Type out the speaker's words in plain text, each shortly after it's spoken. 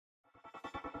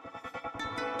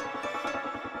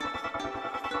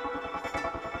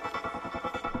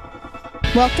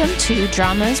Welcome to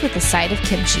Dramas with a Side of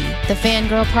Kimchi, the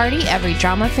fangirl party every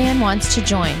drama fan wants to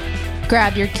join.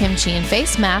 Grab your kimchi and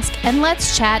face mask and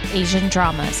let's chat Asian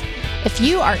dramas. If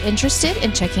you are interested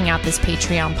in checking out this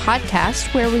Patreon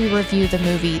podcast where we review the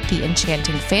movie The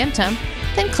Enchanting Phantom,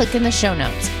 then click in the show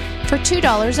notes. For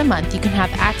 $2 a month, you can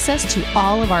have access to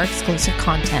all of our exclusive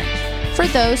content. For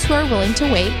those who are willing to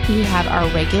wait, we have our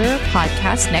regular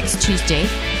podcast next Tuesday,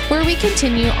 where we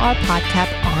continue our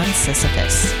podcast on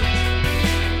Sisyphus.